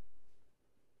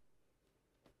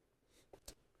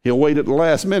 He'll wait at the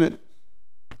last minute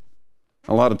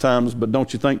a lot of times, but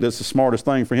don't you think that's the smartest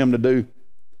thing for Him to do?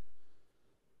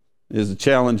 Is to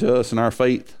challenge us in our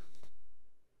faith.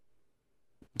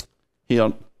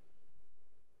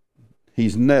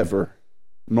 He's never,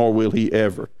 nor will He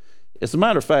ever. As a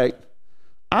matter of fact,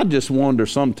 I just wonder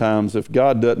sometimes if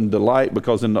God doesn't delight,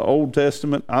 because in the Old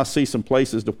Testament, I see some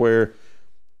places to where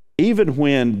even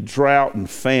when drought and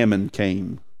famine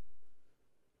came,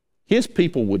 His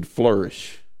people would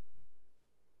flourish.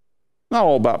 Not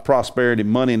all about prosperity,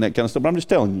 money, and that kind of stuff, but I'm just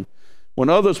telling you, when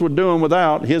others were doing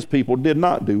without, His people did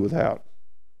not do without.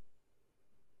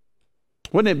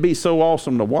 Wouldn't it be so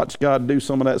awesome to watch God do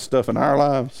some of that stuff in our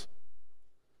lives?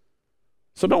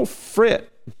 So don't fret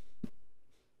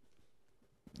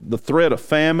the threat of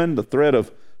famine, the threat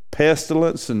of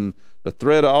pestilence, and the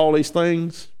threat of all these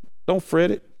things. Don't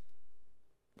fret it.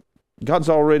 God's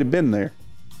already been there.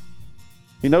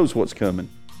 He knows what's coming.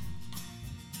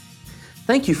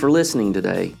 Thank you for listening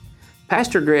today.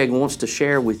 Pastor Greg wants to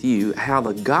share with you how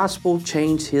the gospel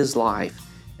changed his life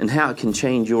and how it can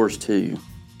change yours too.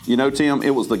 You know, Tim,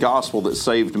 it was the gospel that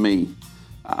saved me.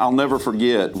 I'll never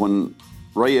forget when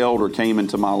Ray Elder came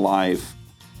into my life.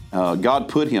 God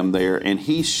put him there, and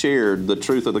he shared the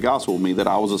truth of the gospel with me, that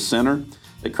I was a sinner,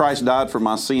 that Christ died for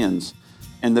my sins,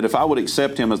 and that if I would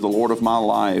accept Him as the Lord of my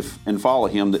life and follow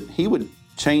Him, that He would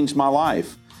change my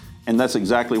life. And that's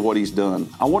exactly what He's done.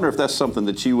 I wonder if that's something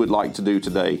that you would like to do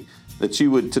today, that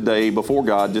you would today before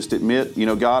God just admit, you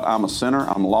know, God, I'm a sinner,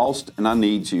 I'm lost, and I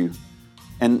need You.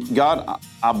 And God,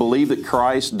 I believe that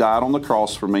Christ died on the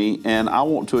cross for me, and I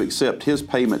want to accept His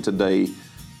payment today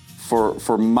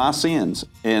for my sins,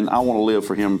 and I want to live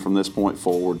for Him from this point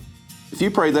forward. If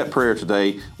you prayed that prayer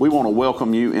today, we want to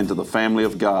welcome you into the family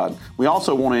of God. We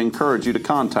also want to encourage you to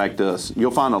contact us.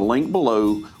 You'll find a link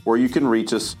below where you can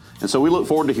reach us, and so we look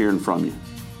forward to hearing from you.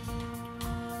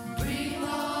 Bring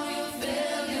all your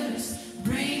failures,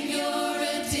 bring your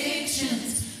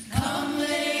addictions, come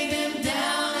lay them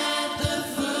down at the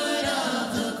foot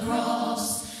of the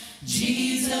cross.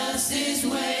 Jesus is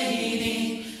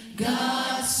waiting,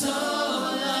 God so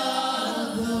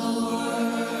loved the world.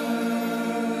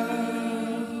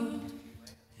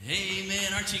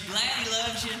 Aren't you glad he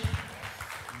loves you?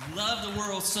 He loved the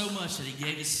world so much that he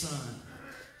gave his son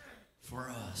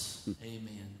for us.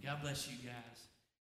 Amen. God bless you guys.